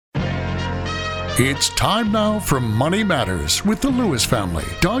It's time now for Money Matters with the Lewis family.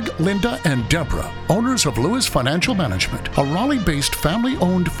 Doug, Linda, and Deborah, owners of Lewis Financial Management, a Raleigh-based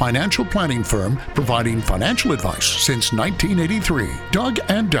family-owned financial planning firm providing financial advice since 1983. Doug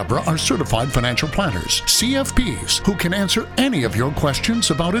and Deborah are certified financial planners, CFPs, who can answer any of your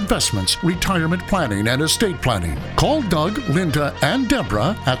questions about investments, retirement planning, and estate planning. Call Doug, Linda, and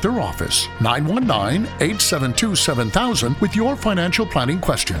Deborah at their office, 919-872-7000, with your financial planning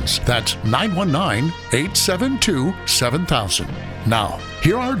questions. That's 919-872-7000. Now,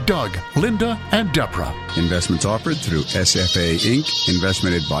 here are Doug, Linda, and Deborah. Investments offered through SFA Inc.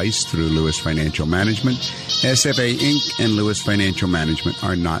 Investment advice through Lewis Financial Management. SFA Inc. and Lewis Financial Management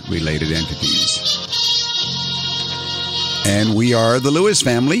are not related entities. And we are the Lewis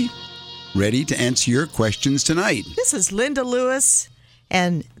family, ready to answer your questions tonight. This is Linda Lewis,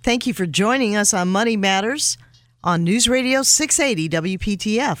 and thank you for joining us on Money Matters on News Radio 680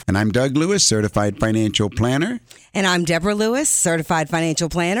 WPTF. And I'm Doug Lewis, certified financial planner. And I'm Deborah Lewis, certified financial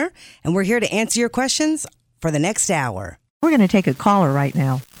planner. And we're here to answer your questions for the next hour. We're going to take a caller right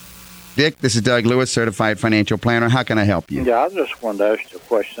now. Dick, this is Doug Lewis, certified financial planner. How can I help you? Yeah, I just wanted to ask you a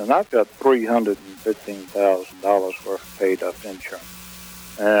question. I've got $315,000 worth of paid-up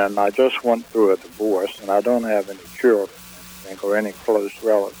insurance. And I just went through a divorce, and I don't have any children or any close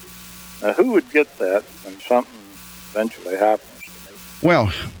relatives. Now, who would get that when something eventually happens to me? Well,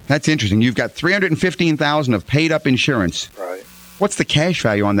 that's interesting. You've got $315,000 of paid-up insurance. Right. What's the cash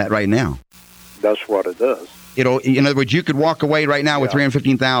value on that right now? That's what it does. In other words, you could walk away right now with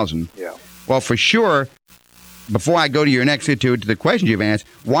 $315,000. Yeah. Well, for sure, before I go to your next to the question you've asked,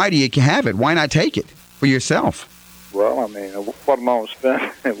 why do you have it? Why not take it for yourself? Well, I mean, what am I going to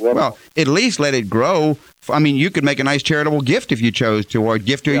spend? Well, at least let it grow. I mean, you could make a nice charitable gift if you chose to, or a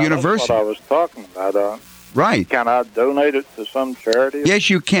gift to a university. That's what I was talking about. Right. Can I donate it to some charity? Yes,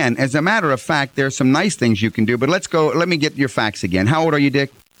 you can. As a matter of fact, there's some nice things you can do. But let's go. Let me get your facts again. How old are you,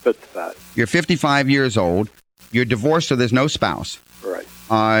 Dick? 55. You're 55 years old. You're divorced, so there's no spouse. Right.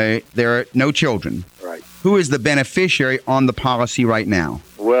 There are no children. Right. Who is the beneficiary on the policy right now?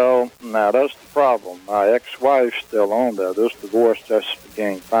 Well, now that's the problem. My ex-wife's still on there. This divorce just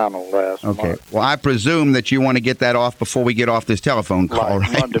became final last month. Well, I presume that you want to get that off before we get off this telephone call,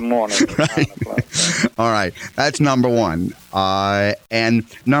 right? Monday morning at 9 o'clock. All right. That's number one. And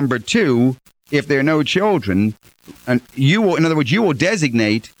number two, if there are no children, and you will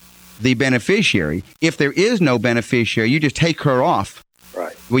designate the beneficiary. If there is no beneficiary, you just take her off.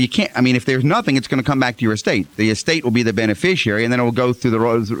 Right. Well, you can't. I mean, if there's nothing, it's going to come back to your estate. The estate will be the beneficiary, and then it will go through the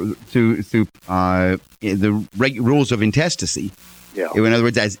rules of intestacy. Yeah. In other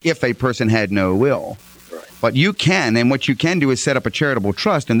words, as if a person had no will. Right. But you can, and what you can do is set up a charitable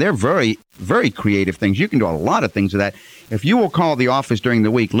trust, and they're very, very creative things. You can do a lot of things with that. If you will call the office during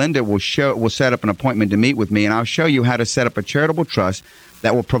the week, Linda will set up an appointment to meet with me, and I'll show you how to set up a charitable trust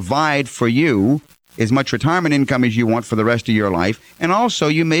that will provide for you as much retirement income as you want for the rest of your life. And also,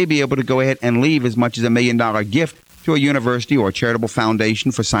 you may be able to go ahead and leave as much as $1 million gift to a university or a charitable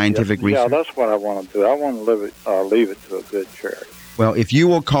foundation for scientific research. Yeah, that's what I want to do. I want to leave it to a good charity. Well, if you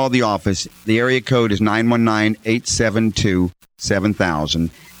will call the office, the area code is 919-872-7000,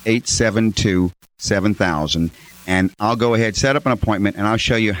 872-7000. And I'll go ahead, set up an appointment, and I'll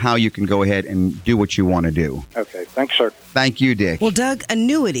show you how you can go ahead and do what you want to do. Okay. Thanks, sir. Thank you, Dick. Well, Doug,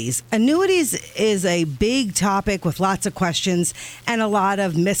 annuities. Annuities is a big topic with lots of questions and a lot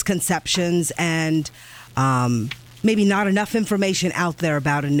of misconceptions and maybe not enough information out there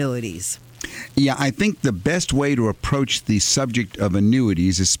about annuities. Yeah, I think the best way to approach the subject of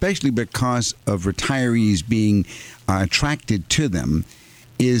annuities, especially because of retirees being attracted to them,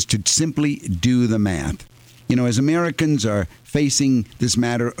 is to simply do the math. You know, as Americans are facing this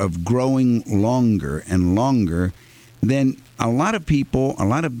matter of growing longer and longer, then a lot of people, a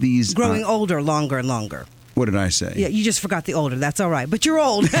lot of these... Growing older, longer and longer. What did I say? Yeah, you just forgot the older. That's all right. But you're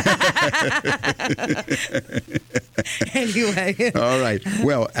old. Anyway. All right.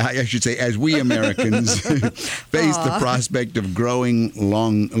 Well, I should say, as we Americans face the prospect of growing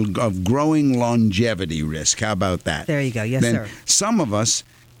longevity risk. How about that? There you go. Yes, then sir. Some of us,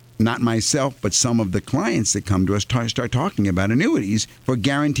 not myself, but some of the clients that come to us start talking about annuities for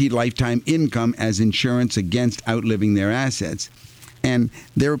guaranteed lifetime income as insurance against outliving their assets. And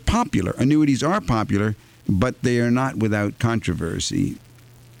they're popular. Annuities are popular, but they are not without controversy.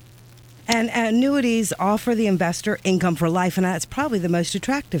 And annuities offer the investor income for life, and that's probably the most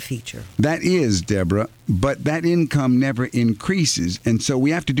attractive feature. That is, Deborah, but that income never increases, and so we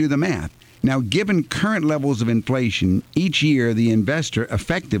have to do the math. Now, given current levels of inflation, each year the investor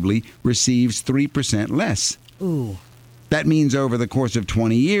effectively receives 3% less. Ooh. That means over the course of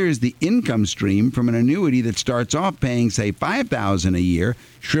 20 years, the income stream from an annuity that starts off paying, say, $5,000 a year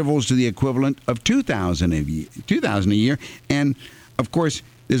shrivels to the equivalent of $2,000 a year. And, of course,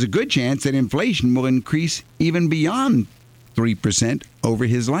 there's a good chance that inflation will increase even beyond 3% over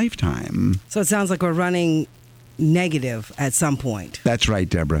his lifetime. So it sounds like we're running negative at some point. That's right,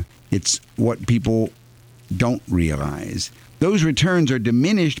 Deborah. It's what people don't realize. Those returns are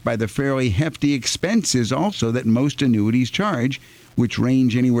diminished by the fairly hefty expenses also that most annuities charge, which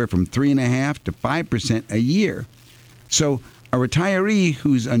range anywhere from 3.5% to 5% a year. So a retiree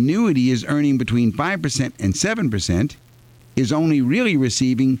whose annuity is earning between 5% and 7% is only really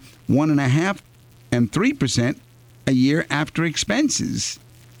receiving 1.5% and 3% a year after expenses.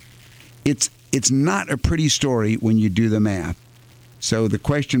 It's not a pretty story when you do the math. So the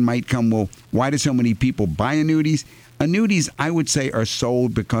question might come, well, why do so many people buy annuities? Annuities, I would say, are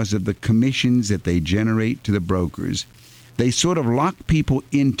sold because of the commissions that they generate to the brokers. They sort of lock people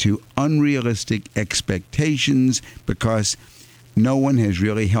into unrealistic expectations because no one has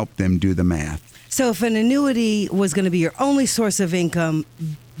really helped them do the math. So if an annuity was going to be your only source of income,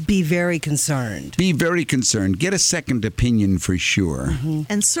 be very concerned. Be very concerned. Get a second opinion for sure. Mm-hmm.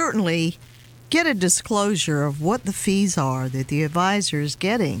 And certainly get a disclosure of what the fees are that the advisor is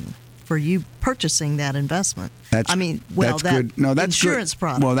getting for you purchasing that investment. That's good. No, that's insurance good.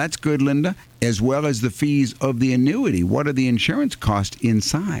 product. Well, that's good, Linda, as well as the fees of the annuity. What are the insurance costs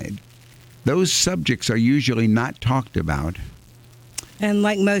inside? Those subjects are usually not talked about. And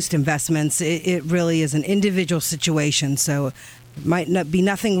like most investments, it really is an individual situation. So it might not be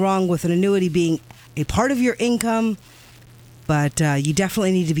nothing wrong with an annuity being a part of your income, but you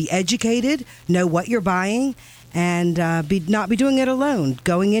definitely need to be educated, know what you're buying, and not be doing it alone.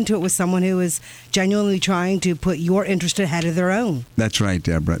 Going into it with someone who is genuinely trying to put your interest ahead of their own. That's right,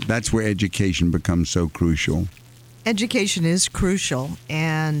 Deborah. That's where education becomes so crucial. Education is crucial,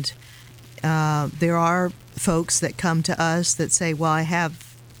 and there are folks that come to us that say, well, I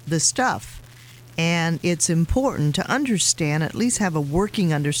have this stuff. And it's important to understand, at least have a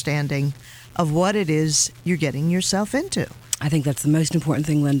working understanding of what it is you're getting yourself into. I think that's the most important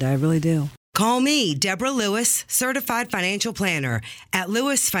thing, Linda. I really do. Call me, Deborah Lewis, Certified Financial Planner at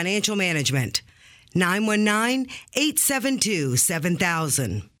Lewis Financial Management.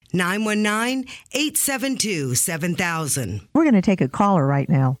 919-872-7000. 919-872-7000. We're going to take a caller right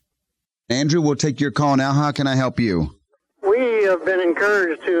now. Andrew, we'll take your call now. How can I help you? We have been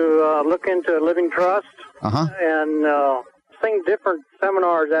encouraged to look into living trust and seen different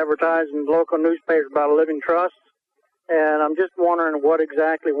seminars advertised in local newspapers about a living trust. And I'm just wondering what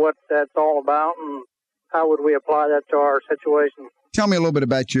that's all about and how would we apply that to our situation. Tell me a little bit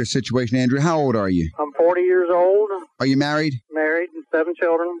about your situation, Andrew. How old are you? I'm 40 years old. Are you married? Married and 7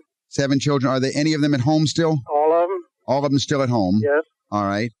 children. 7 children. Are they any of them at home still? All of them. All of them still at home? Yes. All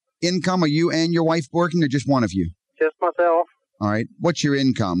right. Income, are you and your wife working or just one of you? Just myself. All right. What's your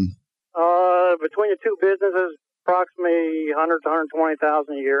income? Between the two businesses, approximately $100,000 to $120,000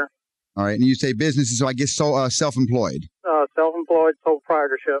 a year. All right. And you say businesses, so I guess self-employed. Self-employed, sole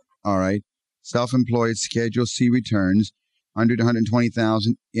proprietorship. All right. Self-employed, Schedule C returns, $100,000 to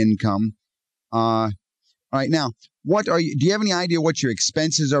 $120,000 income. All right. Now, do you have any idea what your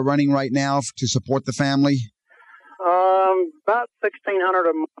expenses are running right now to support the family? About $1,600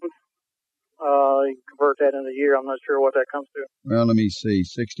 a month. You convert that into a year. I'm not sure what that comes to. Well, let me see.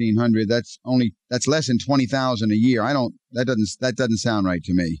 1,600. That's less than $20,000 a year. That doesn't sound right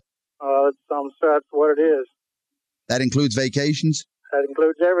to me. That's what it is. That includes vacations? That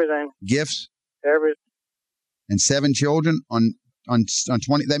includes everything. Gifts? Everything. And 7 children on 20.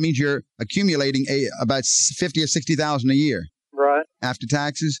 That means you're accumulating about $50,000 or $60,000 a year. Right. After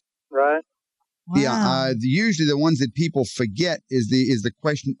taxes. Right. Wow. Yeah. Usually the ones that people forget is the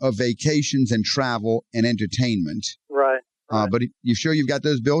question of vacations and travel and entertainment. Right. But you sure you've got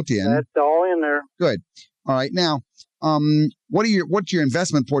those built in? That's all in there. Good. All right. Now, what's your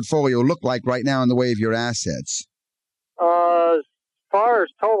investment portfolio look like right now in the way of your assets? As far as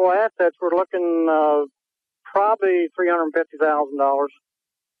total assets, we're looking probably $350,000.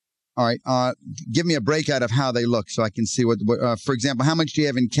 All right. Give me a breakout of how they look so I can see what for example, how much do you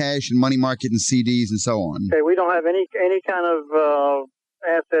have in cash and money market and CDs and so on? Okay, we don't have any kind of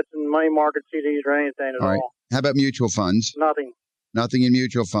assets in money market, CDs, or anything at all. How about mutual funds? Nothing. Nothing in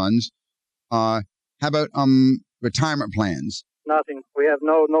mutual funds. How about retirement plans? Nothing. We have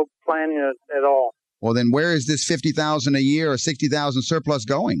no planning at all. Well, then where is this $50,000 a year or $60,000 surplus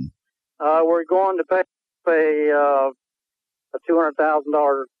going? We're going to pay a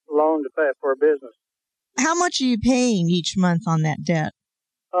 $200,000 loan to pay for a business. How much are you paying each month on that debt?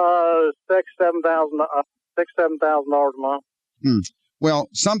 $6,000, $7,000 $6,000-7,000 a month. Well,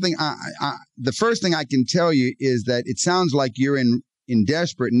 something the first thing I can tell you is that it sounds like you're in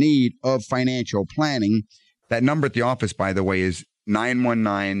desperate need of financial planning. That number at the office, by the way, is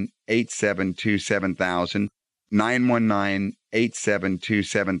 919-872-7000,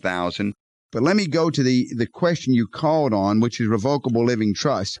 919-872-7000. But let me go to the question you called on, which is revocable living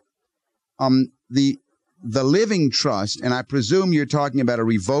trust. The living trust, and I presume you're talking about a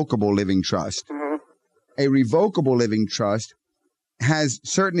revocable living trust. Mm-hmm. A revocable living trust has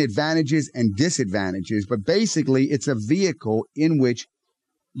certain advantages and disadvantages, but basically it's a vehicle in which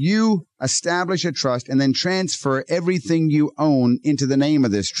you establish a trust and then transfer everything you own into the name of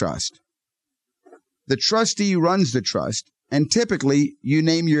this trust. The trustee runs the trust, and typically you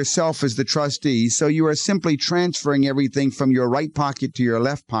name yourself as the trustee, so you are simply transferring everything from your right pocket to your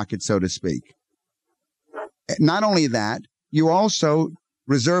left pocket, so to speak. Not only that, you also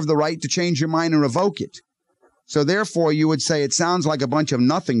reserve the right to change your mind and revoke it. So therefore, you would say it sounds like a bunch of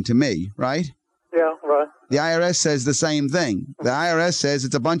nothing to me, right? Yeah, right. The IRS says the same thing. The IRS says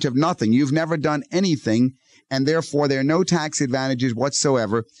it's a bunch of nothing. You've never done anything, and therefore there are no tax advantages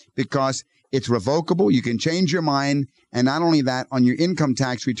whatsoever because it's revocable. You can change your mind, and not only that, on your income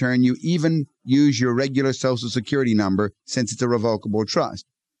tax return, you even use your regular Social Security number since it's a revocable trust.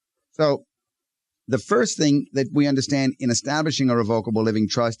 So the first thing that we understand in establishing a revocable living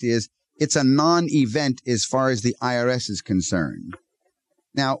trust is it's a non-event as far as the IRS is concerned.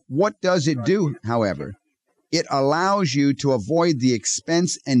 Now, what does it do, however? It allows you to avoid the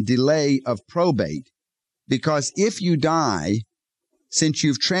expense and delay of probate, because if you die, since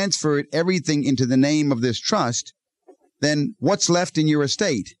you've transferred everything into the name of this trust, then what's left in your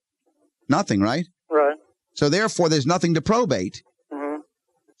estate? Nothing, right? Right. So therefore, there's nothing to probate. Mm-hmm.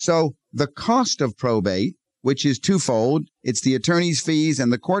 So the cost of probate, which is twofold, it's the attorney's fees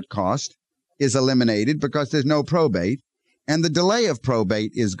and the court cost, is eliminated because there's no probate. And the delay of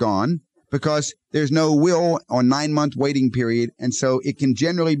probate is gone because there's no will or 9-month waiting period. And so it can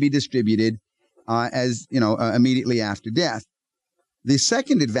generally be distributed immediately after death. The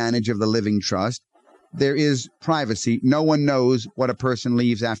second advantage of the living trust, there is privacy. No one knows what a person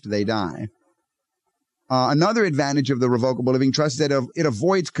leaves after they die. Another advantage of the revocable living trust is that it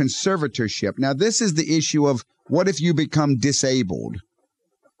avoids conservatorship. Now, this is the issue of what if you become disabled?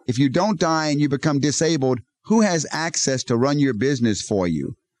 If you don't die and you become disabled, who has access to run your business for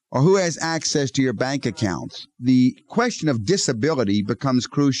you? Or who has access to your bank accounts? The question of disability becomes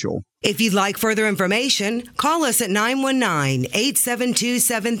crucial. If you'd like further information, call us at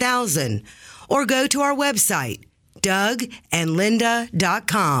 919-872-7000 or go to our website,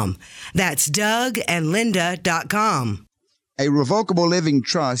 DougAndLinda.com. That's DougAndLinda.com. A revocable living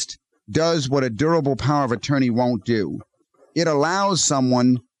trust does what a durable power of attorney won't do. It allows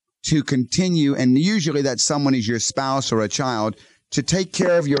someone to continue, and usually that someone is your spouse or a child, to take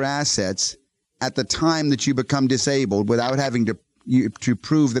care of your assets at the time that you become disabled without having to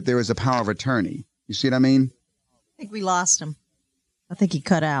prove that there is a power of attorney. You see what I mean? I think we lost him. I think he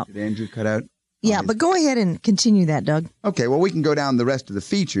cut out. Did Andrew cut out? Yeah, but go ahead and continue that, Doug. Okay, well, we can go down the rest of the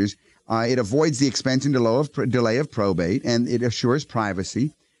features. It avoids the expense and delay of probate, and it assures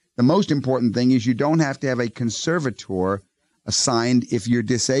privacy. The most important thing is you don't have to have a conservator assigned if you're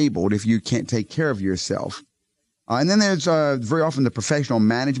disabled, if you can't take care of yourself. And then there's very often the professional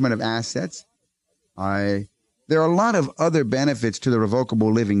management of assets. There are a lot of other benefits to the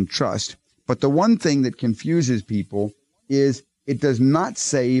revocable living trust, but the one thing that confuses people is it does not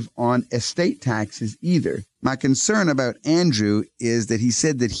save on estate taxes either. My concern about Andrew is that he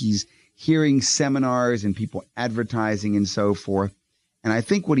said that he's hearing seminars and people advertising and so forth. And I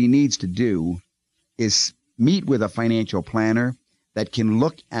think what he needs to do is meet with a financial planner that can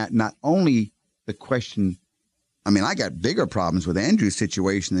look at not only the question. I mean, I got bigger problems with Andrew's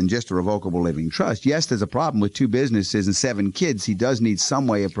situation than just a revocable living trust. Yes, there's a problem with 2 businesses and 7 kids. He does need some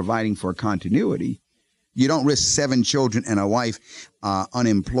way of providing for continuity. You don't risk 7 children and a wife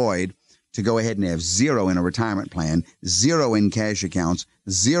unemployed to go ahead and have 0 in a retirement plan, 0 in cash accounts,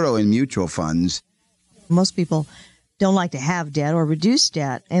 0 in mutual funds. Most people don't like to have debt or reduce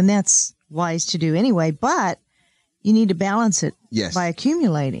debt, and that's wise to do anyway, but you need to balance it by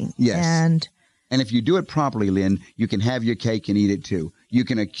accumulating. Yes. And if you do it properly, Lynn, you can have your cake and eat it too. You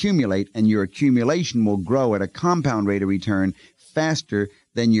can accumulate, and your accumulation will grow at a compound rate of return faster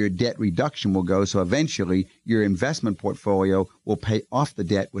than your debt reduction will go. So eventually, your investment portfolio will pay off the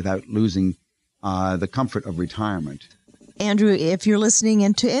debt without losing the comfort of retirement. Andrew, if you're listening,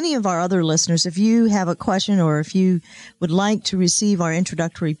 and to any of our other listeners, if you have a question or if you would like to receive our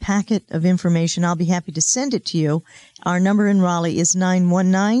introductory packet of information, I'll be happy to send it to you. Our number in Raleigh is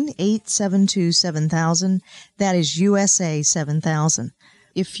 919-872-7000. That is USA 7000.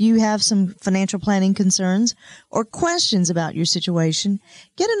 If you have some financial planning concerns or questions about your situation,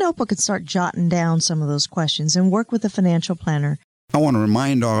 get a notebook and start jotting down some of those questions and work with a financial planner. I want to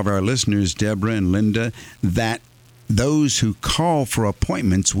remind all of our listeners, Deborah and Linda, that those who call for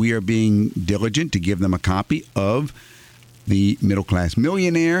appointments, we are being diligent to give them a copy of The Middle Class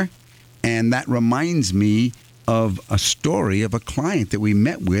Millionaire. And that reminds me of a story of a client that we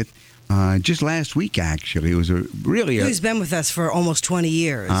met with just last week, actually. It was who's been with us for almost 20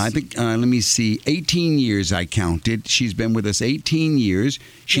 years. I think, let me see, 18 years I counted. She's been with us 18 years.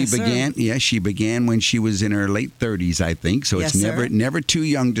 She began when she was in her late 30s, I think. So it's never too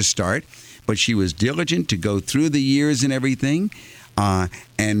young to start. But she was diligent to go through the years and everything.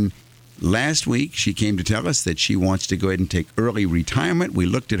 And last week, she came to tell us that she wants to go ahead and take early retirement. We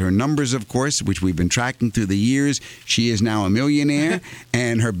looked at her numbers, of course, which we've been tracking through the years. She is now a millionaire.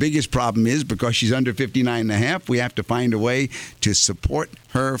 And her biggest problem is because she's under 59 and a half, we have to find a way to support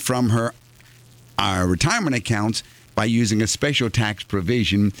her from our retirement accounts by using a special tax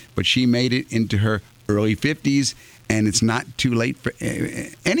provision. But she made it into her early 50s. And it's not too late for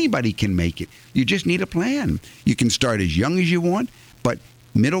anybody can make it. You just need a plan. You can start as young as you want, but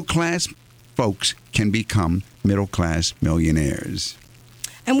middle-class folks can become middle-class millionaires.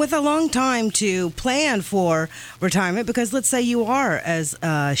 And with a long time to plan for retirement, because let's say you are, as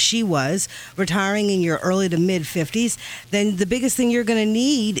she was, retiring in your early to mid-50s, then the biggest thing you're going to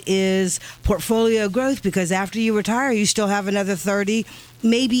need is portfolio growth, because after you retire, you still have another 30,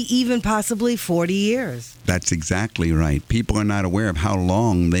 maybe even possibly 40 years. That's exactly right. People are not aware of how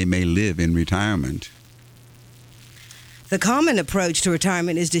long they may live in retirement. The common approach to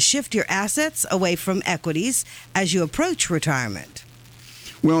retirement is to shift your assets away from equities as you approach retirement.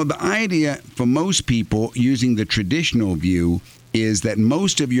 Well, the idea for most people using the traditional view is that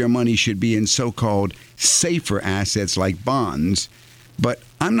most of your money should be in so-called safer assets like bonds. But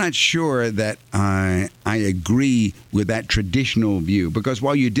I'm not sure that I agree with that traditional view, because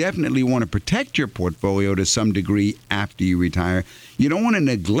while you definitely want to protect your portfolio to some degree after you retire, you don't want to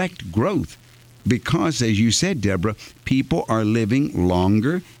neglect growth. Because, as you said, Deborah, people are living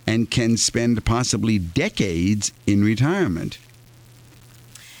longer and can spend possibly decades in retirement.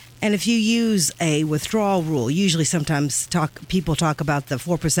 And if you use a withdrawal rule, usually sometimes people talk about the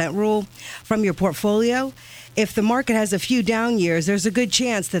 4% rule from your portfolio. If the market has a few down years, there's a good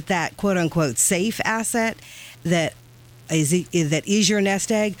chance that quote-unquote safe asset that is your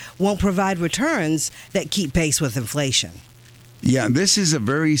nest egg won't provide returns that keep pace with inflation. Yeah, this is a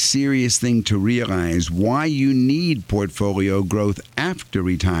very serious thing to realize, why you need portfolio growth after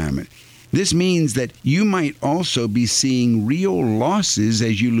retirement. This means that you might also be seeing real losses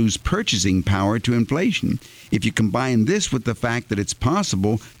as you lose purchasing power to inflation. If you combine this with the fact that it's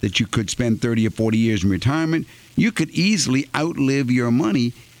possible that you could spend 30 or 40 years in retirement, you could easily outlive your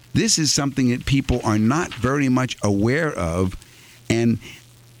money. This is something that people are not very much aware of. And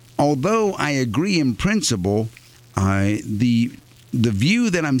although I agree in principle, the view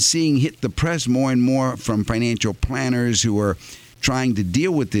that I'm seeing hit the press more and more from financial planners who are trying to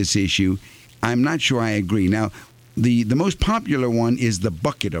deal with this issue, I'm not sure I agree. Now, the most popular one is the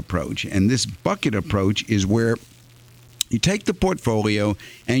bucket approach. And this bucket approach is where you take the portfolio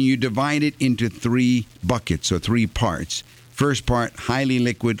and you divide it into 3 buckets or 3 parts. First part, highly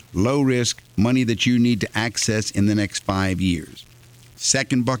liquid, low risk, money that you need to access in the next 5 years.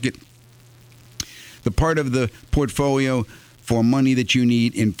 Second bucket, the part of the portfolio for money that you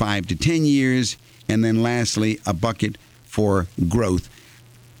need in 5 to 10 years. And then lastly, a bucket for growth.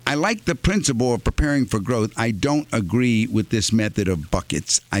 I like the principle of preparing for growth. I don't agree with this method of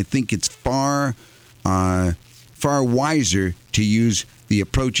buckets. I think it's far wiser to use the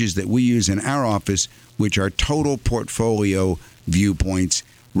approaches that we use in our office, which are total portfolio viewpoints,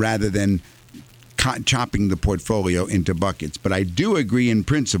 rather than chopping the portfolio into buckets. But I do agree in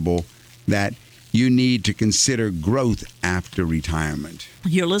principle that you need to consider growth after retirement.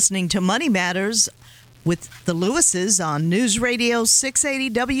 You're listening to Money Matters with the Lewises on News Radio 680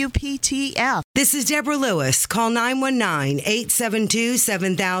 WPTF. This is Deborah Lewis. Call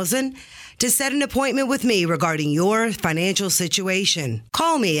 919-872-7000 to set an appointment with me regarding your financial situation.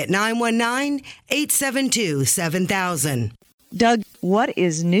 Call me at 919-872-7000. Doug, what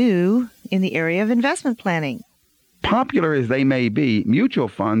is new in the area of investment planning? Popular as they may be, mutual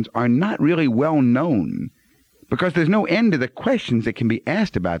funds are not really well known, because there's no end to the questions that can be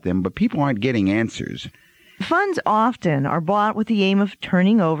asked about them, but people aren't getting answers. Funds often are bought with the aim of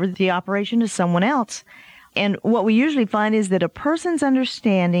turning over the operation to someone else. And what we usually find is that a person's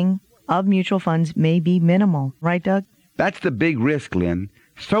understanding of mutual funds may be minimal. Right, Doug? That's the big risk, Lynn.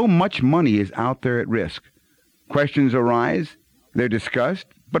 So much money is out there at risk. Questions arise, they're discussed,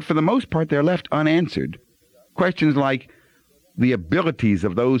 but for the most part, they're left unanswered. Questions like the abilities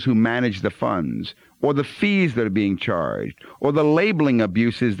of those who manage the funds, or the fees that are being charged, or the labeling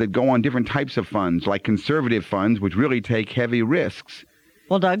abuses that go on different types of funds, like conservative funds, which really take heavy risks.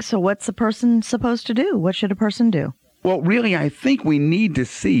 Well, Doug, so what's a person supposed to do? What should a person do? Well, really, I think we need to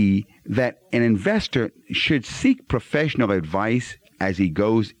see that an investor should seek professional advice as he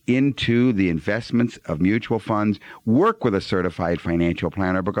goes into the investments of mutual funds, work with a certified financial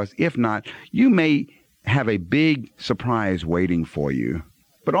planner, because if not, you may have a big surprise waiting for you.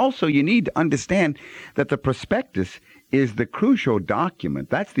 But also, you need to understand that the prospectus is the crucial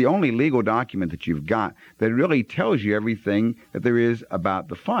document. That's the only legal document that you've got that really tells you everything that there is about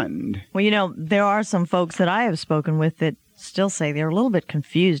the fund. Well, you know, there are some folks that I have spoken with that still say they're a little bit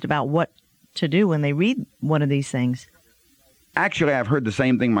confused about what to do when they read one of these things. Actually, I've heard the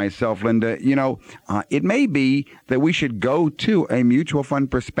same thing myself, Linda. You know, it may be that we should go to a mutual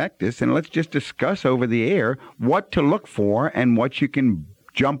fund prospectus and let's just discuss over the air what to look for and what you can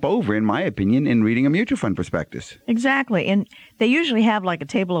jump over, in my opinion, in reading a mutual fund prospectus. Exactly. And they usually have like a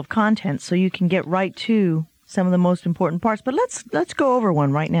table of contents so you can get right to some of the most important parts. But let's go over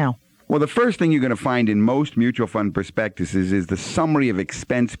one right now. Well, the first thing you're going to find in most mutual fund prospectuses is the summary of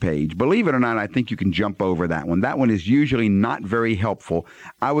expense page. Believe it or not, I think you can jump over that one. That one is usually not very helpful.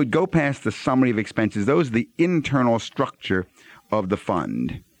 I would go past the summary of expenses. Those are the internal structure of the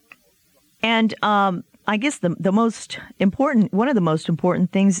fund. And I guess the most important, one of the most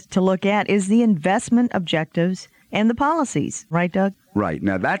important things to look at is the investment objectives and the policies. Right, Doug? Right.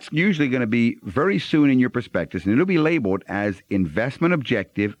 Now, that's usually going to be very soon in your prospectus, and it'll be labeled as investment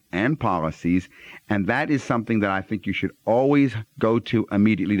objective and policies, and that is something that I think you should always go to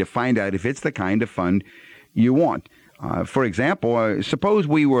immediately to find out if it's the kind of fund you want. For example, suppose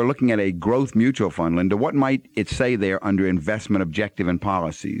we were looking at a growth mutual fund, Linda. What might it say there under investment objective and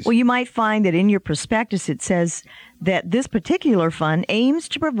policies? Well, you might find that in your prospectus it says that this particular fund aims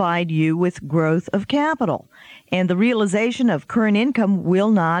to provide you with growth of capital, and the realization of current income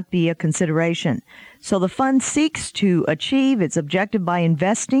will not be a consideration. So the fund seeks to achieve its objective by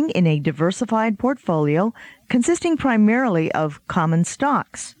investing in a diversified portfolio consisting primarily of common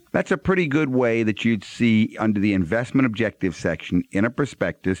stocks. That's a pretty good way that you'd see under the investment objective section in a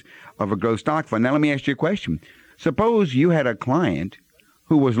prospectus of a growth stock fund. Now, let me ask you a question. Suppose you had a client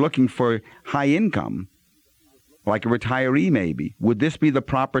who was looking for high income, like a retiree maybe. Would this be the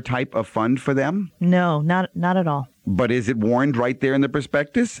proper type of fund for them? No, not at all. But is it warned right there in the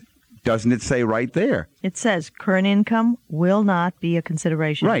prospectus? Doesn't it say right there? It says current income will not be a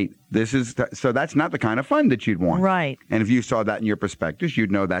consideration. Right. So that's not the kind of fund that you'd want. Right. And if you saw that in your prospectus,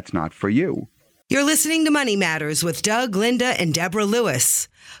 you'd know that's not for you. You're listening to Money Matters with Doug, Linda, and Deborah Lewis.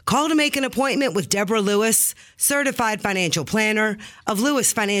 Call to make an appointment with Deborah Lewis, certified financial planner of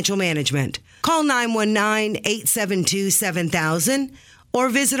Lewis Financial Management. Call 919-872-7000 or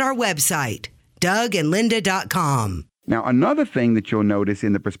visit our website, dougandlinda.com. Now, another thing that you'll notice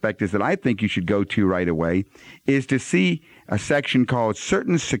in the prospectus that I think you should go to right away is to see a section called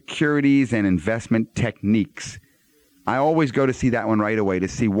Certain Securities and Investment Techniques. I always go to see that one right away to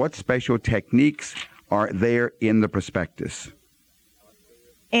see what special techniques are there in the prospectus.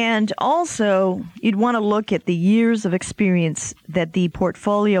 And also, you'd want to look at the years of experience that the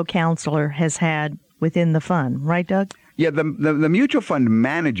portfolio counselor has had within the fund. Right, Doug? Yeah, the mutual fund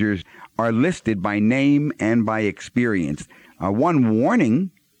managers are listed by name and by experience. One warning,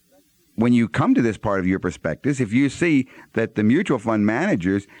 when you come to this part of your prospectus, if you see that the mutual fund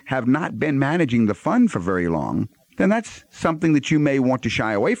managers have not been managing the fund for very long, then that's something that you may want to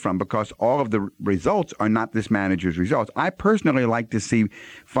shy away from because all of the results are not this manager's results. I personally like to see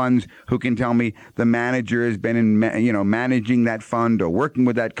funds who can tell me the manager has been managing that fund or working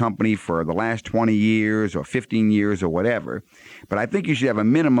with that company for the last 20 years or 15 years or whatever. But I think you should have a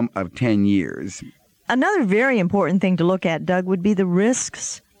minimum of 10 years. Another very important thing to look at, Doug, would be the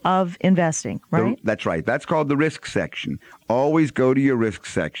risks of investing, right? That's right. That's called the risk section. Always go to your risk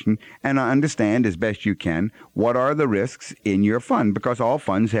section and understand as best you can what are the risks in your fund, because all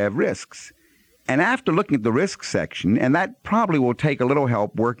funds have risks. And after looking at the risk section, and that probably will take a little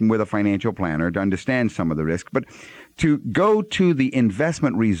help working with a financial planner to understand some of the risk, but to go to the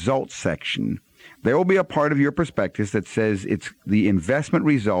investment results section, there will be a part of your prospectus that says it's the investment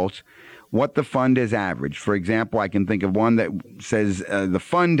results what the fund has averaged. For example, I can think of one that says the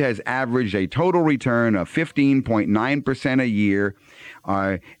fund has averaged a total return of 15.9% a year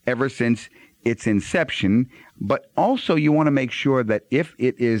ever since its inception. But also you want to make sure that if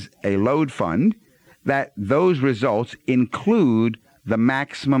it is a load fund, that those results include the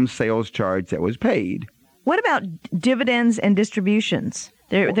maximum sales charge that was paid. What about dividends and distributions?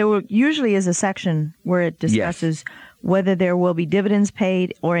 There usually is a section where it discusses whether there will be dividends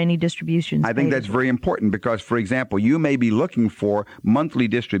paid or any distributions I think paid. that's very important because, for example, you may be looking for monthly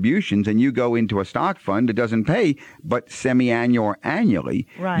distributions and you go into a stock fund that doesn't pay but semi-annual or annually.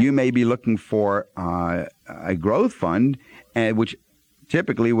 Right. You may be looking for a growth fund which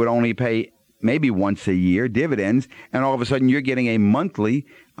typically would only pay maybe once a year dividends, and all of a sudden you're getting a monthly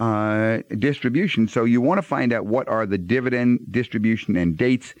distribution. So you want to find out what are the dividend distribution and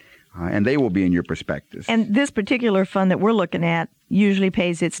dates, and they will be in your prospectus. And this particular fund that we're looking at usually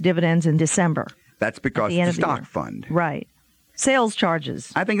pays its dividends in December. That's because it's a stock fund. Right. Sales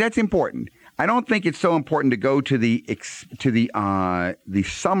charges. I think that's important. I don't think it's so important to go to the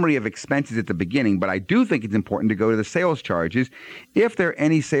summary of expenses at the beginning, but I do think it's important to go to the sales charges. If there are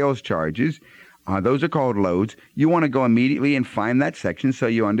any sales charges, those are called loads. You want to go immediately and find that section so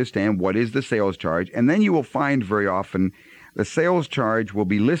you understand what is the sales charge, and then you will find very often the sales charge will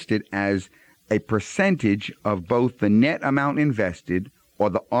be listed as a percentage of both the net amount invested or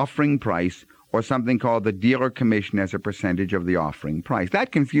the offering price, or something called the dealer commission as a percentage of the offering price.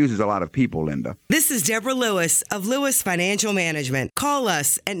 That confuses a lot of people, Linda. This is Deborah Lewis of Lewis Financial Management. Call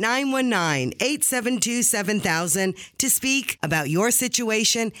us at 919-872-7000 to speak about your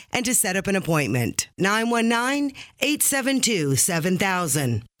situation and to set up an appointment.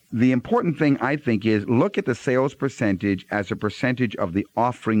 919-872-7000. The important thing, I think, is look at the sales percentage as a percentage of the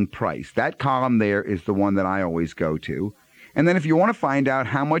offering price. That column there is the one that I always go to. And then if you want to find out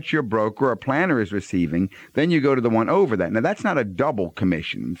how much your broker or planner is receiving, then you go to the one over that. Now, that's not a double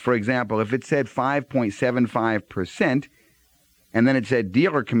commission. For example, if it said 5.75% and then it said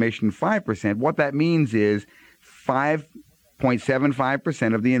dealer commission 5%, what that means is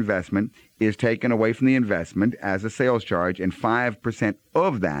 5.75% of the investment is taken away from the investment as a sales charge, and 5%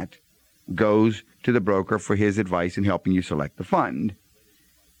 of that goes to the broker for his advice in helping you select the fund.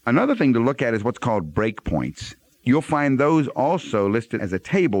 Another thing to look at is what's called break points. You'll find those also listed as a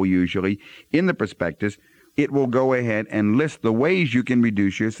table usually in the prospectus. It will go ahead and list the ways you can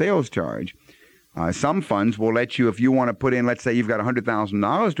reduce your sales charge. Some funds will let you, if you want to put in, let's say you've got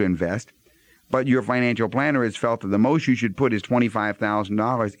 $100,000 to invest, but your financial planner has felt that the most you should put is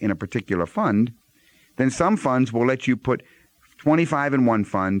 $25,000 in a particular fund, then some funds will let you put 25 in one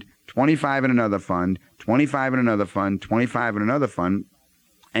fund, 25 in another fund, 25 in another fund, 25 in another fund,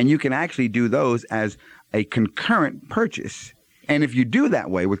 and you can actually do those as a concurrent purchase. And if you do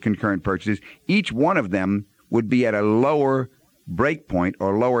that way with concurrent purchases, each one of them would be at a lower break point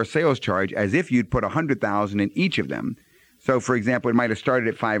or lower sales charge as if you'd put $100,000 in each of them. So, for example, it might have started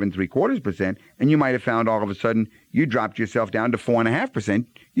at 5 3/4%, and you might have found all of a sudden you dropped yourself down to 4.5%.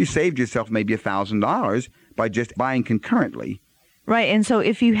 You saved yourself maybe $1,000 by just buying concurrently. Right, and so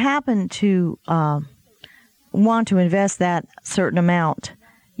if you happen to want to invest that certain amount,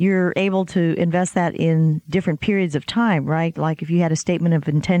 you're able to invest that in different periods of time, right? Like if you had a statement of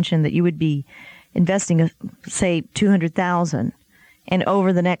intention that you would be investing, say, $200,000, and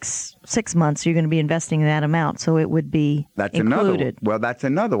over the next 6 months you're going to be investing that amount, so it would be included. That's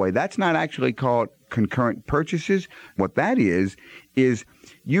another way. That's not actually called concurrent purchases. What that is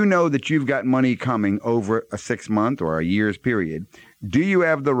you know that you've got money coming over a 6-month or a year's period. Do you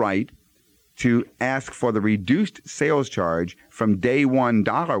have the right to ask for the reduced sales charge from day one,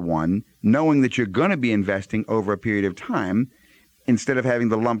 $1, knowing that you're going to be investing over a period of time instead of having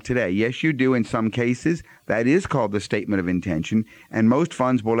the lump today? Yes, you do in some cases. That is called the statement of intention, and most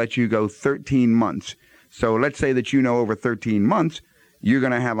funds will let you go 13 months. So let's say that you know over 13 months you're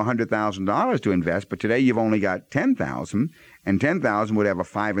going to have $100,000 to invest, but today you've only got $10,000, and $10,000 would have a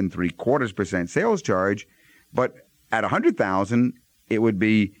 5 3/4% sales charge, but at $100,000 it would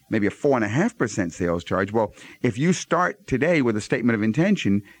be maybe a 4.5% sales charge. Well, if you start today with a statement of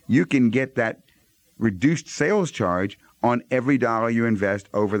intention, you can get that reduced sales charge on every dollar you invest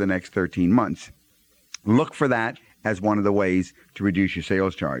over the next 13 months. Look for that as one of the ways to reduce your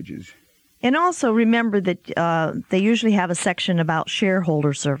sales charges. And also remember that they usually have a section about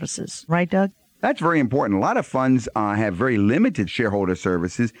shareholder services, right, Doug? That's very important. A lot of funds have very limited shareholder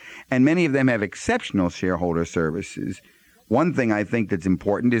services, and many of them have exceptional shareholder services. One thing I think that's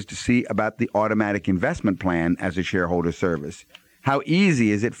important is to see about the automatic investment plan as a shareholder service. How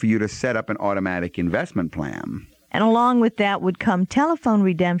easy is it for you to set up an automatic investment plan? And along with that would come telephone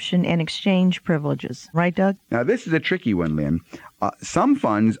redemption and exchange privileges. Right, Doug? Now, this is a tricky one, Lynn. Some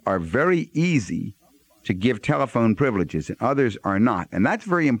funds are very easy to give telephone privileges, and others are not. And that's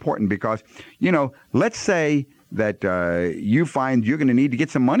very important because, let's say that you find you're going to need to get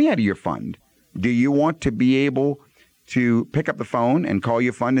some money out of your fund. Do you want to be able to pick up the phone and call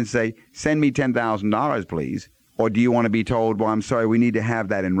your fund and say, send me $10,000, please? Or do you want to be told, well, I'm sorry, we need to have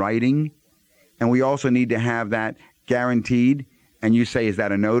that in writing, and we also need to have that guaranteed? And you say, is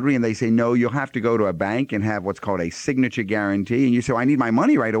that a notary? And they say, no, you'll have to go to a bank and have what's called a signature guarantee. And you say, I need my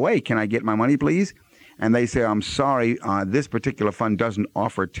money right away. Can I get my money, please? And they say, I'm sorry, this particular fund doesn't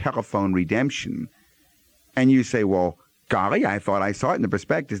offer telephone redemption. And you say, well, golly, I thought I saw it in the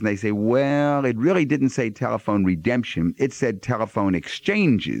prospectus. And they say, well, it really didn't say telephone redemption. It said telephone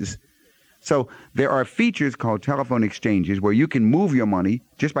exchanges. So there are features called telephone exchanges where you can move your money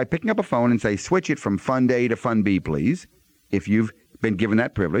just by picking up a phone and say, switch it from Fund A to Fund B, please, if you've been given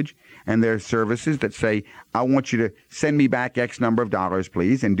that privilege. And there are services that say, I want you to send me back X number of dollars,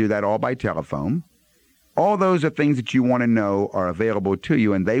 please, and do that all by telephone. All those are things that you want to know are available to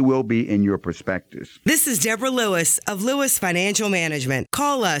you, and they will be in your prospectus. This is Deborah Lewis of Lewis Financial Management.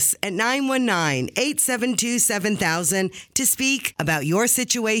 Call us at 919-872-7000 to speak about your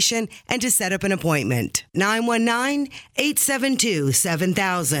situation and to set up an appointment.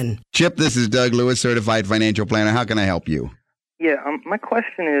 919-872-7000. Chip, this is Doug Lewis, Certified Financial Planner. How can I help you? Yeah, my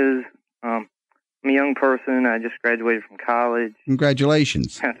question is, I'm a young person. I just graduated from college.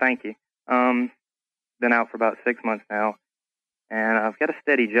 Congratulations. Thank you. Been out for about 6 months now, and I've got a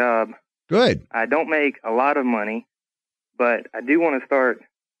steady job. Good. I don't make a lot of money, but I do want to start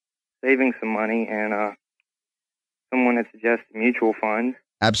saving some money, and someone had suggested mutual funds.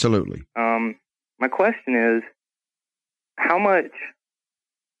 Absolutely. My question is, how much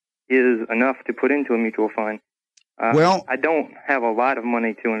is enough to put into a mutual fund? Well, I don't have a lot of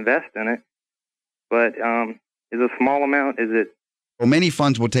money to invest in it, but is a small amount, is it? Well, many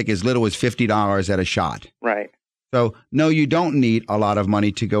funds will take as little as $50 at a shot. Right. So, no, you don't need a lot of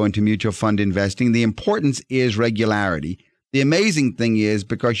money to go into mutual fund investing. The importance is regularity. The amazing thing is,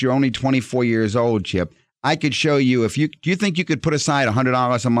 because you're only 24 years old, Chip, I could show you do you think you could put aside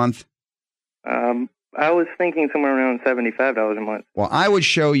 $100 a month? I was thinking somewhere around $75 a month. Well, I would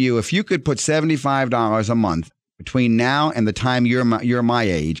show you if you could put $75 a month between now and the time you're my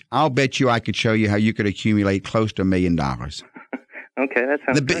age, I'll bet you I could show you how you could accumulate close to $1 million. Okay, that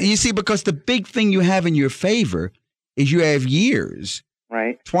sounds good. You see, because the big thing you have in your favor is you have years.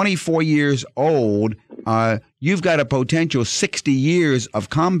 Right. 24 years old, you've got a potential 60 years of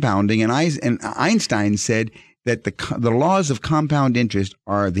compounding. And Einstein said that the laws of compound interest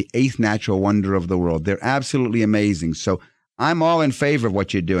are the eighth natural wonder of the world. They're absolutely amazing. So I'm all in favor of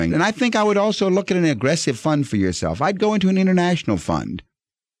what you're doing. And I think I would also look at an aggressive fund for yourself. I'd go into an international fund.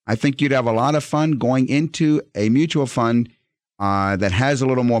 I think you'd have a lot of fun going into a mutual fund that has a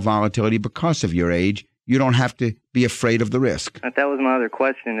little more volatility because of your age. You don't have to be afraid of the risk. That was my other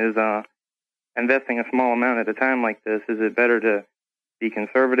question, is investing a small amount at a time like this, is it better to be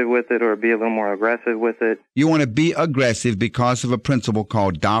conservative with it or be a little more aggressive with it? You want to be aggressive because of a principle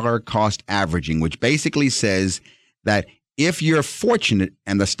called dollar cost averaging, which basically says that if you're fortunate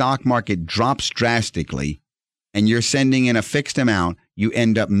and the stock market drops drastically and you're sending in a fixed amount, you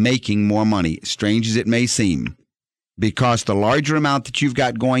end up making more money, strange as it may seem. Because the larger amount that you've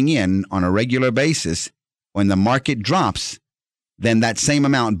got going in on a regular basis, when the market drops, then that same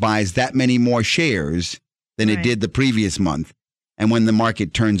amount buys that many more shares than it did the previous month. And when the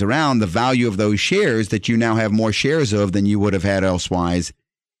market turns around, the value of those shares that you now have more shares of than you would have had elsewise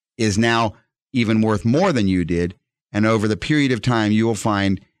is now even worth more than you did. And over the period of time, you will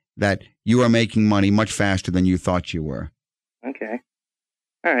find that you are making money much faster than you thought you were. Okay.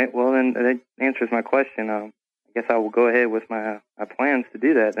 All right. Well, then that answers my question. I guess I will go ahead with my plans to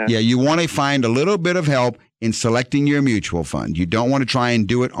do that then. Yeah, you want to find a little bit of help in selecting your mutual fund. You don't want to try and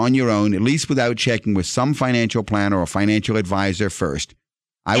do it on your own, at least without checking with some financial planner or financial advisor first.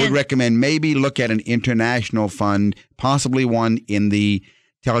 I would recommend maybe look at an international fund, possibly one in the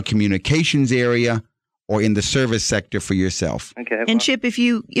telecommunications area or in the service sector for yourself. Okay. And Chip, if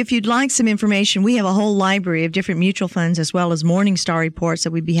you'd like some information, we have a whole library of different mutual funds as well as Morningstar reports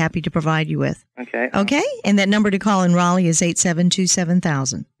that we'd be happy to provide you with. Okay. Okay? And that number to call in Raleigh is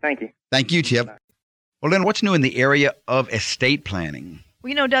 872-7000. Thank you. Thank you, Chip. Well, then, what's new in the area of estate planning?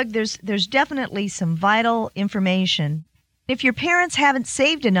 Well, Doug, there's definitely some vital information. If your parents haven't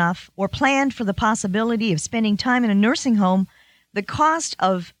saved enough or planned for the possibility of spending time in a nursing home, the cost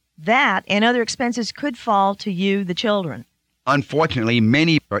of that and other expenses could fall to you, the children. Unfortunately,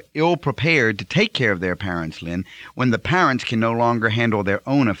 many are ill-prepared to take care of their parents, Lynn, when the parents can no longer handle their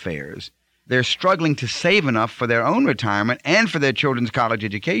own affairs. They're struggling to save enough for their own retirement and for their children's college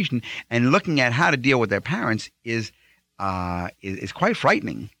education, and looking at how to deal with their parents is quite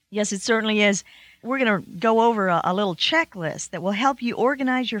frightening. Yes, it certainly is. We're going to go over a little checklist that will help you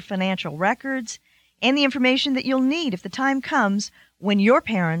organize your financial records and the information that you'll need if the time comes when your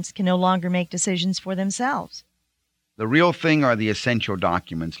parents can no longer make decisions for themselves. The real thing are the essential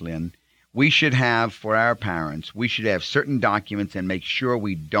documents, Lynn. We should have, for our parents, we should have certain documents and make sure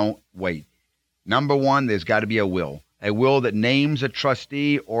we don't wait. Number one, there's got to be a will that names a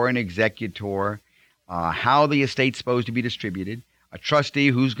trustee or an executor, how the estate's supposed to be distributed, a trustee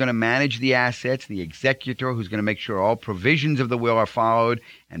who's going to manage the assets, the executor who's going to make sure all provisions of the will are followed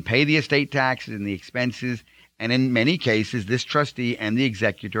and pay the estate taxes and the expenses. And in many cases, this trustee and the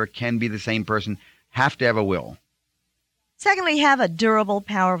executor can be the same person, have to have a will. Secondly, have a durable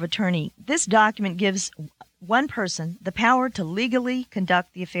power of attorney. This document gives one person the power to legally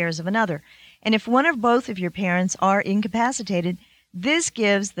conduct the affairs of another. And if one or both of your parents are incapacitated, this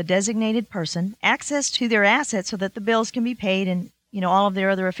gives the designated person access to their assets so that the bills can be paid and, all of their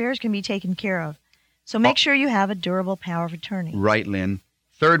other affairs can be taken care of. So make sure you have a durable power of attorney. Right, Lynn.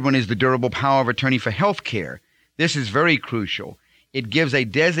 Third one is the durable power of attorney for health care. This is very crucial. It gives a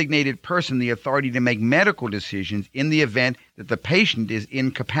designated person the authority to make medical decisions in the event that the patient is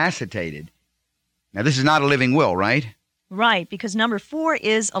incapacitated. Now, this is not a living will, right? Right, because number 4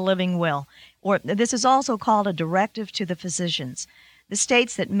 is a living will, or this is also called a directive to the physicians. This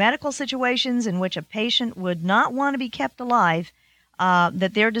states that medical situations in which a patient would not want to be kept alive,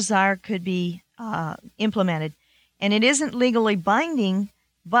 that their desire could be implemented. And it isn't legally binding,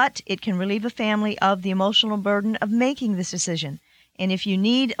 but it can relieve a family of the emotional burden of making this decision. And if you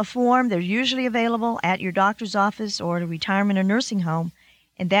need a form, they're usually available at your doctor's office or at a retirement or nursing home,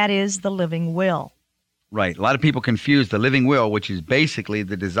 and that is the living will. Right. A lot of people confuse the living will, which is basically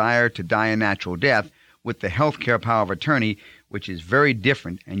the desire to die a natural death, with the health care power of attorney, which is very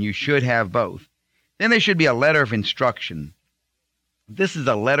different, and you should have both. Then there should be a letter of instruction. This is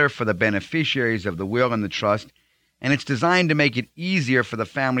a letter for the beneficiaries of the will and the trust, and it's designed to make it easier for the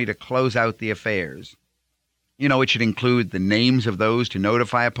family to close out the affairs. It should include the names of those to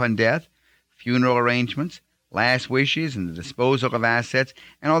notify upon death, funeral arrangements, last wishes, and the disposal of assets.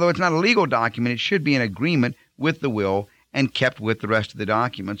 And although it's not a legal document, it should be in agreement with the will and kept with the rest of the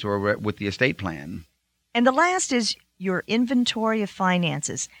documents or with the estate plan. And the last is your inventory of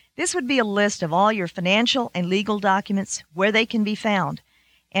finances. This would be a list of all your financial and legal documents, where they can be found.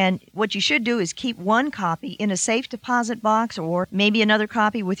 And what you should do is keep one copy in a safe deposit box, or maybe another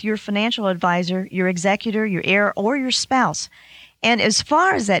copy with your financial advisor, your executor, your heir, or your spouse. And as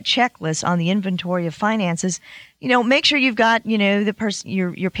far as that checklist on the inventory of finances, make sure you've got,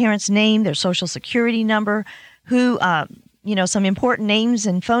 your parents' name, their social security number, who, some important names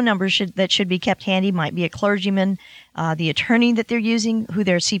and phone numbers that should be kept handy. Might be a clergyman, the attorney that they're using, who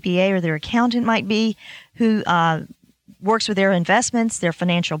their CPA or their accountant might be, who works with their investments, their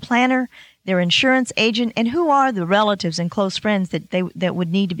financial planner, their insurance agent, and who are the relatives and close friends that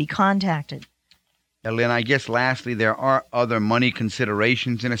would need to be contacted. Lynn, I guess lastly, there are other money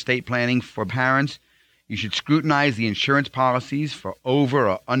considerations in estate planning for parents. You should scrutinize the insurance policies for over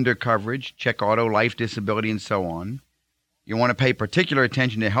or under coverage, check auto, life, disability, and so on. You want to pay particular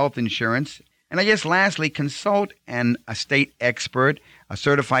attention to health insurance. And I guess lastly, consult an estate expert, a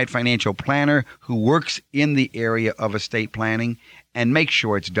certified financial planner who works in the area of estate planning, and make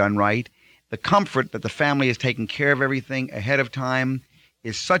sure it's done right. The comfort that the family is taking care of everything ahead of time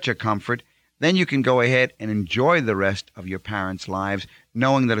is such a comfort. Then you can go ahead and enjoy the rest of your parents' lives,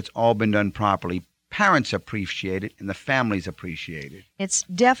 knowing that it's all been done properly. Parents appreciate it, and the families appreciate it. It's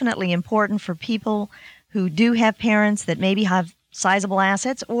definitely important for people who do have parents that maybe have sizable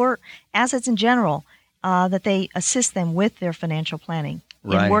assets or assets in general, that they assist them with their financial planning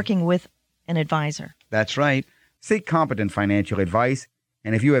in working with an advisor. That's right. Seek competent financial advice,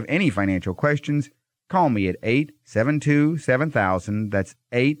 and if you have any financial questions, call me at 872-7000. That's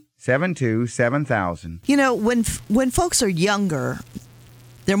 872-7000. When folks are younger,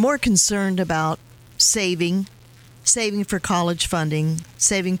 they're more concerned about saving for college funding,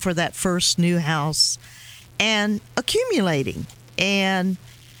 saving for that first new house, and accumulating and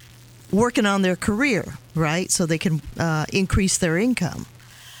working on their career, right? So they can increase their income.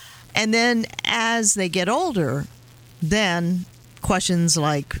 And then as they get older, then questions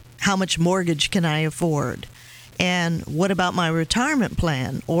like, how much mortgage can I afford? And what about my retirement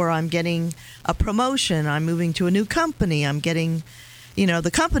plan? Or I'm getting a promotion, I'm moving to a new company, I'm getting,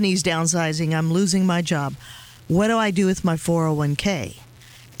 the company's downsizing, I'm losing my job. what do I do with my 401k?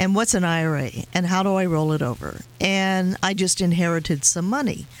 And what's an IRA? And how do I roll it over? And I just inherited some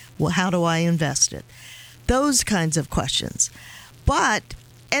money. Well, how do I invest it? Those kinds of questions.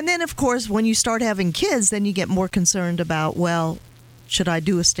 And then, of course, when you start having kids, then you get more concerned about, well, should I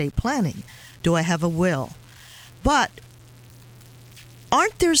do estate planning? Do I have a will? But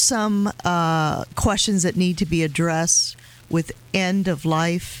aren't there some questions that need to be addressed with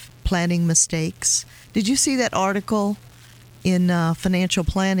end-of-life planning mistakes? Did you see that article in Financial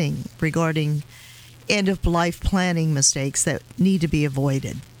Planning regarding end-of-life planning mistakes that need to be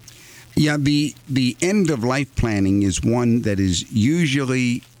avoided? Yeah, the end-of-life planning is one that is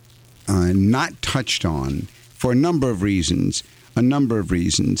usually not touched on for a number of reasons.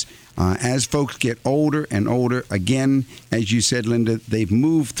 As folks get older and older, again, as you said, Linda, they've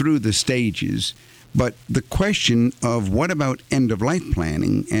moved through the stages. But the question of what about end-of-life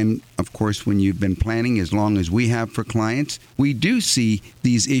planning, and of course when you've been planning as long as we have for clients, we do see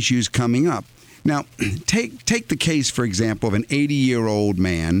these issues coming up. Now, take the case, for example, of an 80-year-old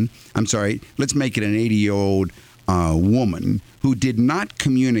man. Let's make it an 80-year-old woman who did not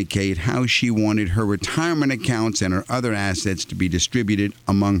communicate how she wanted her retirement accounts and her other assets to be distributed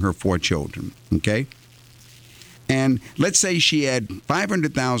among her 4 children, okay? And let's say she had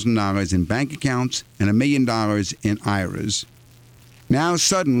 $500,000 in bank accounts and $1 million in IRAs. Now,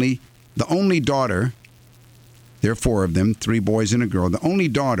 suddenly, the only daughter, there are 4 of them, 3 boys and a girl, the only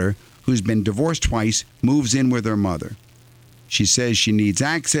daughter who's been divorced twice moves in with her mother. She says she needs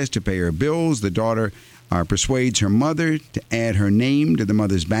access to pay her bills. The daughter persuades her mother to add her name to the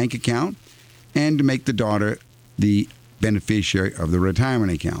mother's bank account and to make the daughter the beneficiary of the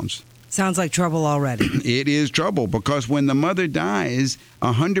retirement accounts. Sounds like trouble already. It is trouble because when the mother dies,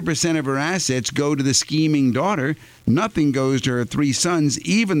 100% of her assets go to the scheming daughter. Nothing goes to her 3 sons,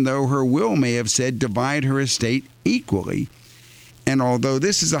 even though her will may have said divide her estate equally. And although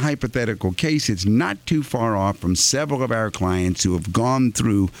this is a hypothetical case, it's not too far off from several of our clients who have gone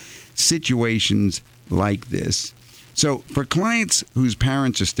through situations like this. So for clients whose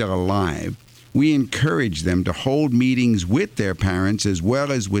parents are still alive, we encourage them to hold meetings with their parents as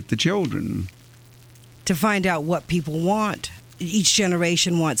well as with the children. To find out what people want. Each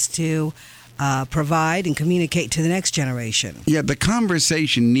generation wants to provide and communicate to the next generation. Yeah, the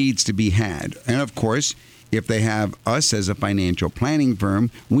conversation needs to be had. And of course, if they have us as a financial planning firm,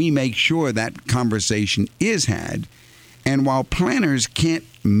 we make sure that conversation is had. And while planners can't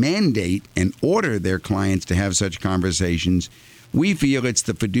mandate and order their clients to have such conversations, we feel it's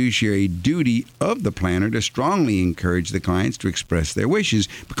the fiduciary duty of the planner to strongly encourage the clients to express their wishes,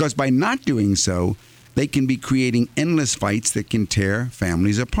 because by not doing so, they can be creating endless fights that can tear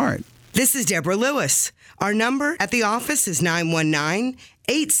families apart. This is Deborah Lewis. Our number at the office is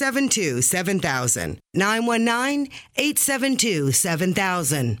 919-872-7000.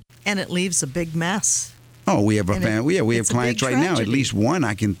 919-872-7000. And it leaves a big mess. Oh, we have clients right now, at least one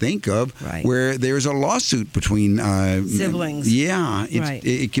I can think of, where there's a lawsuit between siblings. Yeah,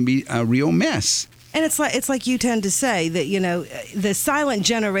 it can be a real mess. And it's like you tend to say that, you know, the silent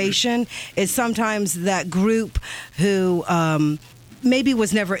generation is sometimes that group who maybe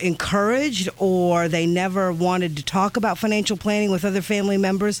was never encouraged, or they never wanted to talk about financial planning with other family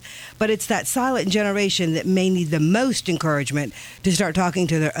members. But it's that silent generation that may need the most encouragement to start talking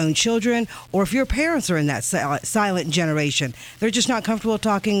to their own children. Or if your parents are in that silent generation, they're just not comfortable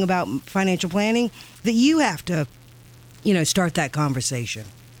talking about financial planning, that you have to, you know, start that conversation.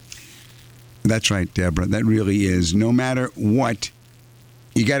 That's right, Deborah. That really is. No matter what,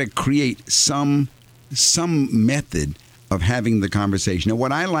 you got to create some method of having the conversation. Now,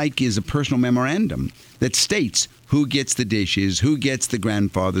 what I like is a personal memorandum that states who gets the dishes, who gets the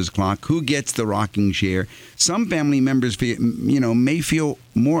grandfather's clock, who gets the rocking chair. Some family members, may feel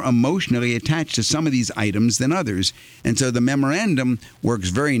more emotionally attached to some of these items than others, and so the memorandum works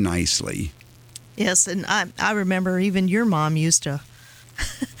very nicely. Yes, and I remember even your mom used to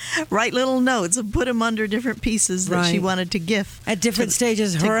write little notes and put them under different pieces that she wanted to give at different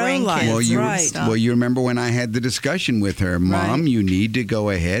stages of her own life. Well, you remember when I had the discussion with her, Mom, you need to go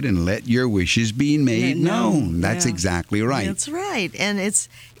ahead and let your wishes be made known. That's exactly right. That's right. And it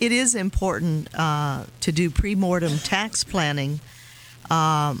is important to do pre-mortem tax planning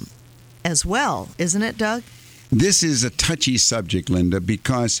as well, isn't it, Doug? This is a touchy subject, Linda,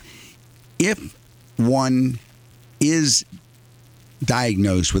 because if one is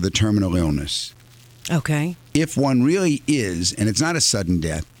diagnosed with a terminal illness. Okay. If one really is, and it's not a sudden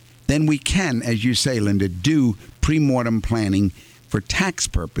death, then we can, as you say, Linda, do pre-mortem planning for tax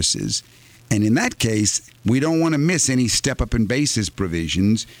purposes. And in that case, we don't want to miss any step-up in basis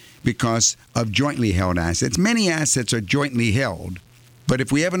provisions, because of jointly held assets. Many assets are jointly held, but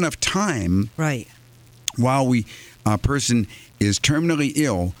if we have enough time, right, while a person is terminally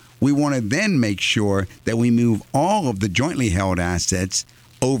ill, we want to then make sure that we move all of the jointly held assets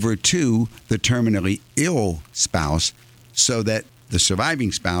over to the terminally ill spouse so that the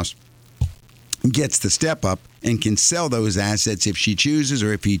surviving spouse gets the step up and can sell those assets if she chooses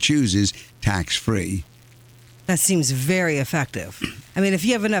or if he chooses tax-free. That seems very effective. I mean, if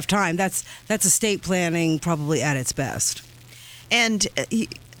you have enough time, that's estate planning probably at its best. And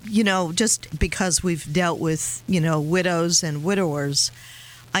just because we've dealt with widows and widowers,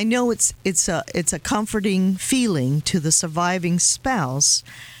 I know it's a comforting feeling to the surviving spouse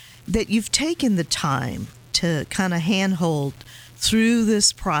that you've taken the time to kind of handhold through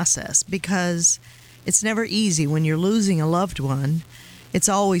this process, because it's never easy when you're losing a loved one. It's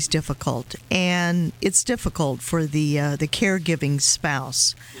always difficult, and it's difficult for the caregiving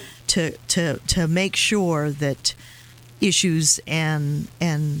spouse to make sure that issues and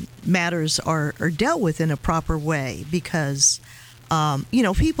matters are dealt with in a proper way, because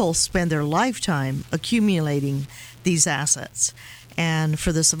people spend their lifetime accumulating these assets, and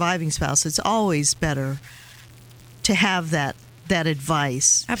for the surviving spouse, it's always better to have that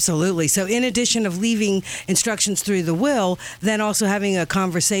advice. Absolutely. So in addition of leaving instructions through the will, then also having a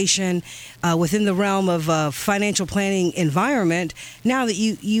conversation within the realm of a financial planning environment, now that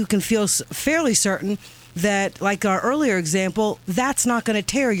you can feel fairly certain that, like our earlier example, that's not going to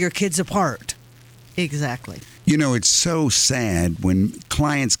tear your kids apart. Exactly. It's so sad when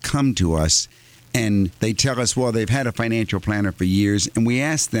clients come to us and they tell us, well, they've had a financial planner for years, and we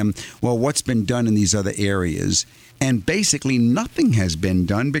ask them, well, what's been done in these other areas? And basically nothing has been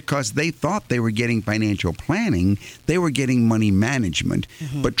done because they thought they were getting financial planning. They were getting money management.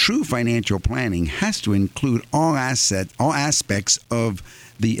 Mm-hmm. But true financial planning has to include all aspects of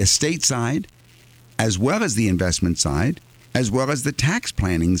the estate side, as well as the investment side, as well as the tax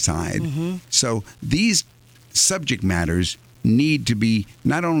planning side. Mm-hmm. So these subject matters need to be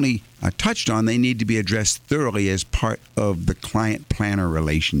not only touched on, they need to be addressed thoroughly as part of the client-planner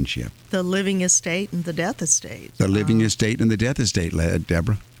relationship. The living estate and the death estate. The living estate and the death estate,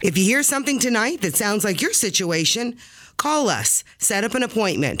 Deborah. If you hear something tonight that sounds like your situation, call us. Set up an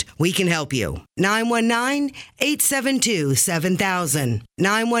appointment. We can help you. 919-872-7000.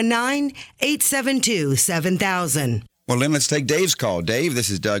 919-872-7000. Well, then let's take Dave's call. Dave, this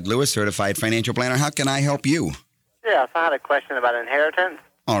is Doug Lewis, Certified Financial Planner. How can I help you? Yes, I had a question about inheritance.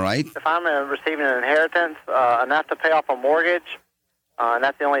 All right. If I'm receiving an inheritance, enough to pay off a mortgage, and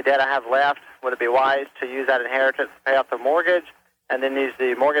that's the only debt I have left, would it be wise to use that inheritance to pay off the mortgage, and then use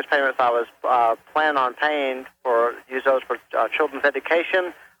the mortgage payments I was planning on paying use those for children's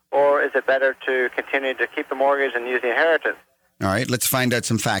education, or is it better to continue to keep the mortgage and use the inheritance? All right, let's find out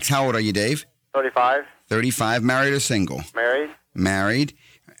some facts. How old are you, Dave? 35. 35, married or single? Married. Married.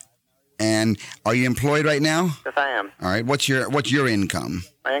 And are you employed right now? Yes, I am. All right. What's your income?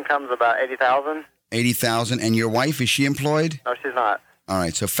 My income's about $80,000. $80,000. And your wife, is she employed? No, she's not. All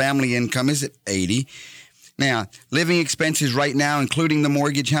right. So family income is at $80,000. Now, living expenses right now, including the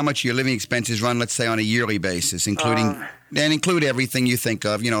mortgage, how much your living expenses run, let's say, on a yearly basis, including and include everything you think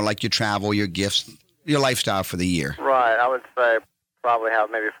of, like your travel, your gifts, your lifestyle for the year. Right. I would say probably have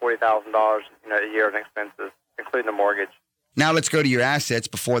maybe $40,000, a year in expenses, including the mortgage. Now let's go to your assets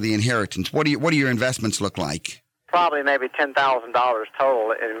before the inheritance. What do your investments look like? Probably maybe $10,000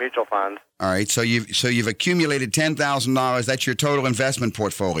 total in mutual funds. All right, so you've accumulated $10,000. That's your total investment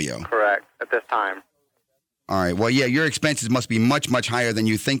portfolio. Correct, at this time. All right. Well, yeah, your expenses must be much, much higher than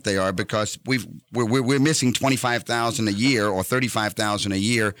you think they are, because we're missing $25,000 a year or $35,000 a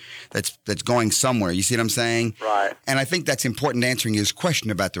year. That's going somewhere. You see what I'm saying? Right. And I think that's important, answering his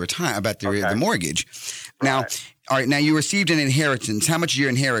question about the mortgage. Now, all right. Now you received an inheritance. How much is your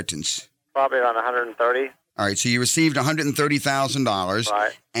inheritance? Probably around $130,000. All right. So you received $130,000.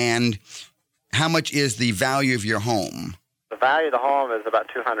 Right. And how much is the value of your home? The value of the home is about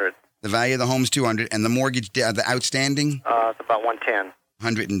 $200,000. The value of the home is $200,000, and the mortgage, the outstanding? It's about $110,000.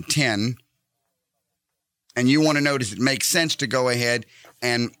 $110,000. And you want to know, does it make sense to go ahead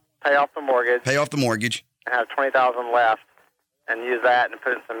and pay off the mortgage? Pay off the mortgage. And have $20,000 left, and use that and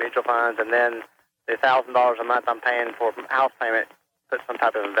put it in some mutual funds, and then the $1,000 a month I'm paying for house payment, put some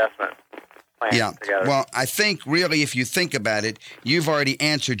type of investment plan together. Well, I think really, if you think about it, you've already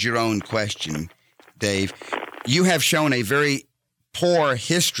answered your own question, Dave. You have shown a very poor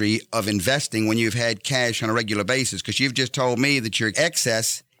history of investing when you've had cash on a regular basis, because you've just told me that your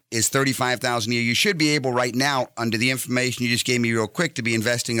excess is $35,000 a year. You should be able right now, under the information you just gave me real quick, to be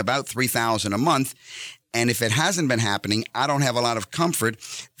investing about $3,000 a month. And if it hasn't been happening, I don't have a lot of comfort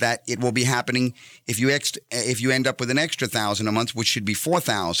that it will be happening if you end up with an extra $1,000 a month, which should be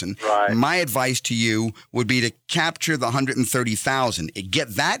 $4,000. Right. My advice to you would be to capture the $130,000,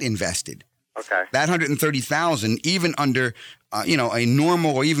 get that invested. Okay. That $130,000, even under a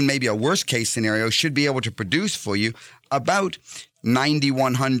normal or even maybe a worst case scenario, should be able to produce for you about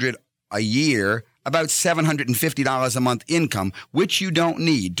 $9,100 a year, about $750 a month income, which you don't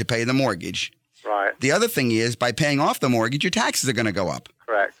need to pay the mortgage. Right. The other thing is, by paying off the mortgage, your taxes are going to go up.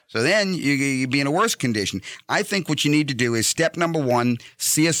 Correct. So then you'd be in a worse condition. I think what you need to do is step number 1,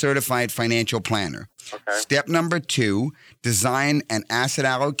 see a certified financial planner. Okay. Step number 2, design an asset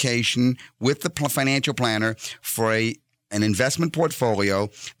allocation with the financial planner for an investment portfolio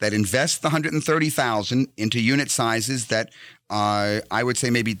that invests the $130,000 into unit sizes that I would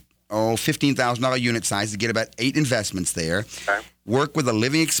say maybe $15,000 unit size to get about 8 investments there. Okay. Work with a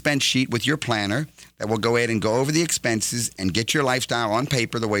living expense sheet with your planner that will go ahead and go over the expenses and get your lifestyle on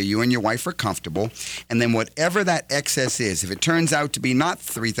paper the way you and your wife are comfortable. And then whatever that excess is, if it turns out to be not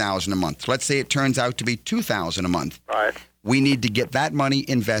 $3,000 a month, let's say it turns out to be $2,000 a month. Right. We need to get that money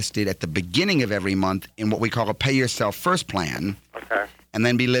invested at the beginning of every month in what we call a pay yourself first plan. Okay. And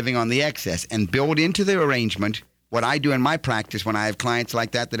then be living on the excess and build into the arrangement. What I do in my practice when I have clients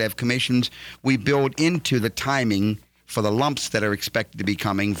like that have commissions, we build into the timing for the lumps that are expected to be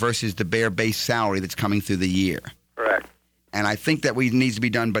coming versus the bare base salary that's coming through the year. Correct. And I think that needs to be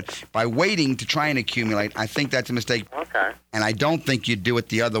done, but by waiting to try and accumulate, I think that's a mistake. Okay. And I don't think you'd do it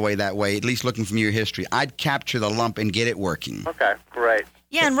the other way that way, at least looking from your history. I'd capture the lump and get it working. Okay, great.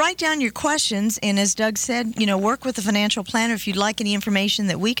 Yeah, and write down your questions. And as Doug said, work with a financial planner. If you'd like any information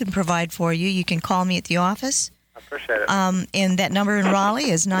that we can provide for you, you can call me at the office. I appreciate it. And that number in Raleigh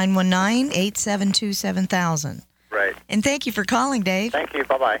is 919-872-7000. Right. And thank you for calling, Dave. Thank you.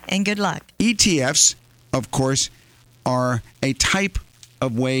 Bye-bye. And good luck. ETFs, of course, are a type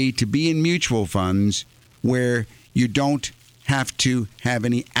of way to be in mutual funds where you don't have to have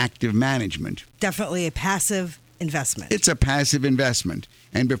any active management. Definitely a passive investment. It's a passive investment.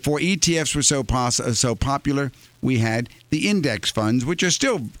 And before ETFs were so popular, we had the index funds, which are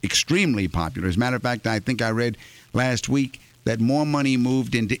still extremely popular. As a matter of fact, I think I read last week that more money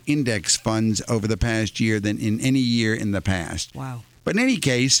moved into index funds over the past year than in any year in the past. Wow. But in any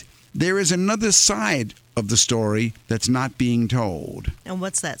case, there is another side of the story that's not being told. And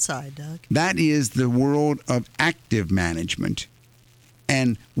what's that side, Doug? That is the world of active management.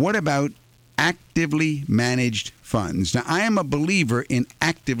 And what about actively managed funds? Now, I am a believer in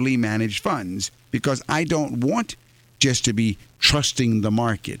actively managed funds because I don't want just to be trusting the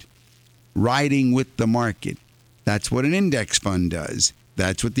market, riding with the market. That's what an index fund does.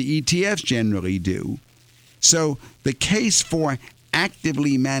 That's what the ETFs generally do. So the case for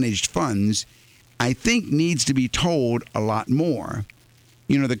actively managed funds, I think, needs to be told a lot more.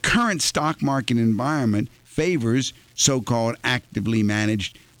 The current stock market environment favors so-called actively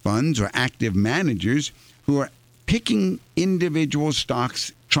managed funds or active managers who are picking individual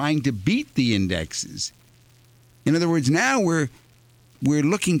stocks trying to beat the indexes. In other words, now we're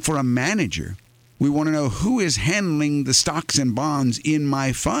looking for a manager. We want to know who is handling the stocks and bonds in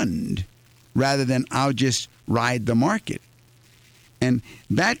my fund rather than I'll just ride the market. And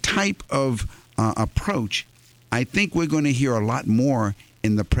that type of approach, I think we're going to hear a lot more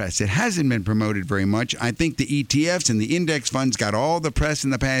in the press. It hasn't been promoted very much. I think the ETFs and the index funds got all the press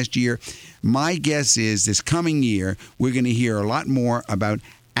in the past year. My guess is this coming year, we're going to hear a lot more about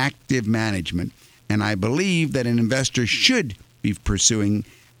active management. And I believe that an investor should be pursuing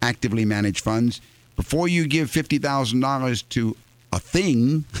actively managed funds. Before you give $50,000 to a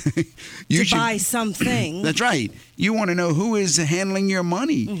thing, you should buy something. That's right. You want to know who is handling your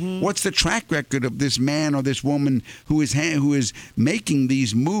money. Mm-hmm. What's the track record of this man or this woman who is making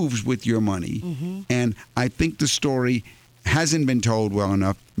these moves with your money? Mm-hmm. And I think the story hasn't been told well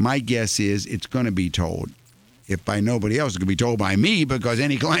enough. My guess is it's going to be told. If by nobody else, it's going to be told by me because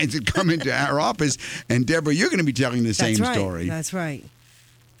any clients that come into our office, and Deborah, you're going to be telling the same story. That's right.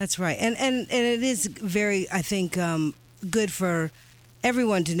 That's right. And it is very, I think, good for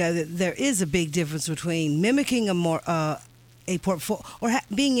everyone to know that there is a big difference between mimicking a portfolio or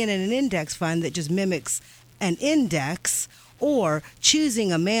being in an index fund that just mimics an index, or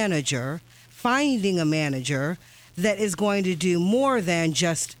choosing a manager, finding a manager that is going to do more than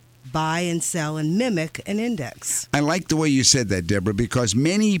just buy and sell and mimic an index. I like the way you said that, Deborah, because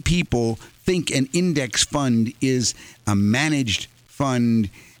many people think an index fund is a managed fund,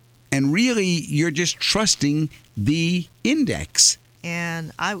 and really you're just trusting the index.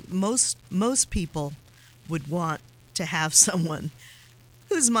 And most people would want to have someone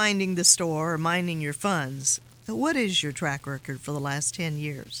who's minding the store or minding your funds. What is your track record for the last 10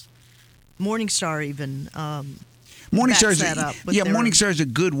 years? Morningstar even Morningstar is a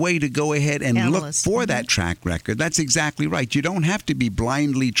good way to go ahead and analysts. Look for that track record. That's exactly right. You don't have to be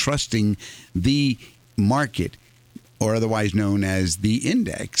blindly trusting the market, or otherwise known as the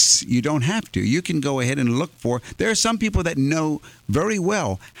index. You don't have to. You can go ahead and look for. There are some people that know very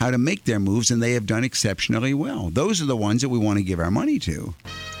well how to make their moves, and they have done exceptionally well. Those are the ones that we want to give our money to.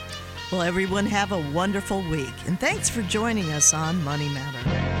 Well, everyone have a wonderful week, and thanks for joining us on Money Matter.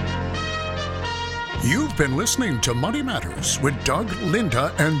 You've been listening to Money Matters with Doug,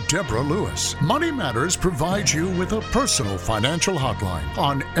 Linda, and Deborah Lewis. Money Matters provides you with a personal financial hotline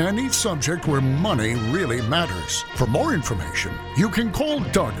on any subject where money really matters. For more information, you can call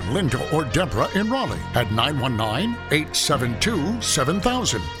Doug, Linda, or Deborah in Raleigh at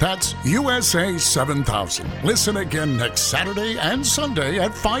 919-872-7000. That's USA 7000. Listen again next Saturday and Sunday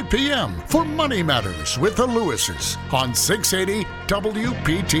at 5 p.m. for Money Matters with the Lewises on 680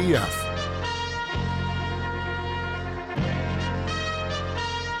 WPTF.